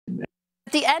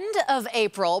At the end of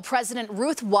April, President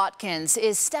Ruth Watkins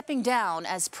is stepping down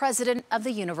as president of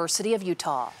the University of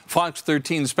Utah. Fox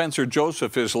 13's Spencer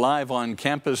Joseph is live on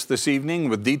campus this evening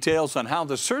with details on how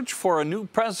the search for a new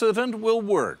president will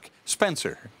work.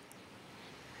 Spencer.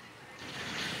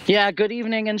 Yeah, good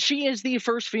evening. And she is the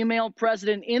first female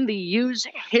president in the U's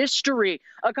history,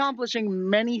 accomplishing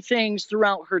many things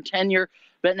throughout her tenure.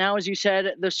 But now, as you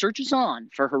said, the search is on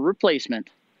for her replacement.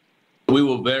 We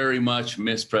will very much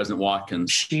miss President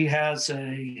Watkins. She has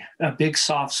a big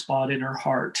soft spot in her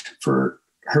heart for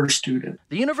her student.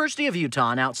 The University of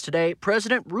Utah announced today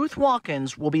President Ruth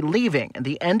Watkins will be leaving at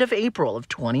the end of April of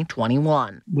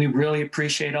 2021. We really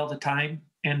appreciate all the time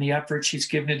and the effort she's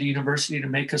given to the university to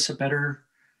make us a better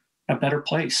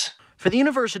place. For the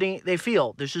university, they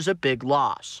feel this is a big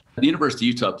loss. The University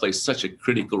of Utah plays such a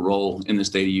critical role in the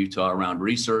state of Utah around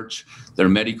research, their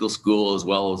medical school, as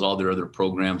well as all their other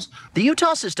programs. The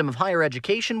Utah system of higher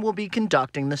education will be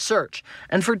conducting the search.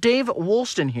 And for Dave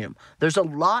Wolstenhume, there's a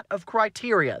lot of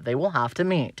criteria they will have to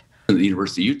meet. The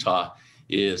University of Utah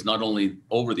is not only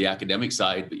over the academic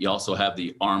side, but you also have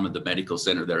the arm of the medical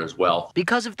center there as well.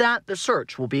 Because of that, the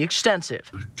search will be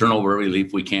extensive. Turn over every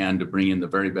leaf we can to bring in the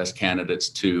very best candidates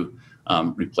to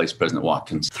replace President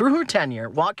Watkins. Through her tenure,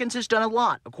 Watkins has done a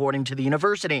lot, according to the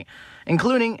university,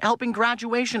 including helping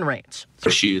graduation rates.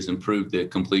 She has improved the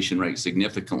completion rate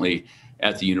significantly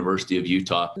at the University of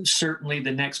Utah. Certainly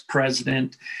the next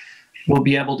president will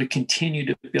be able to continue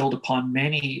to build upon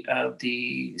many of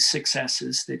the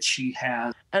successes that she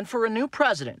has. And for a new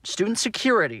president, student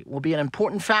security will be an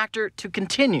important factor to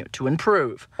continue to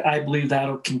improve. I believe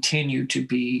that'll continue to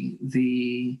be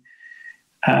the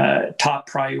top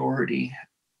priority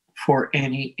for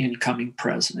any incoming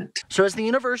president. So as the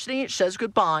university says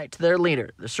goodbye to their leader,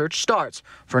 the search starts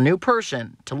for a new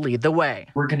person to lead the way.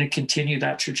 We're going to continue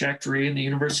that trajectory, and the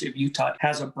University of Utah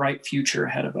has a bright future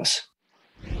ahead of us.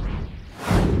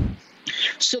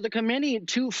 So the committee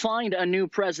to find a new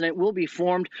president will be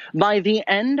formed by the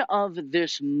end of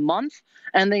this month,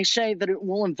 and they say that it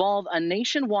will involve a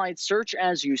nationwide search,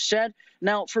 as you said.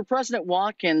 Now, for President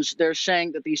Watkins, they're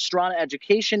saying that the Strada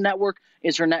Education Network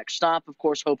is her next stop, of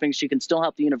course, hoping she can still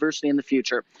help the university in the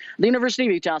future. The University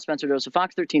of Utah, Spencer Joseph,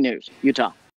 Fox 13 News, Utah.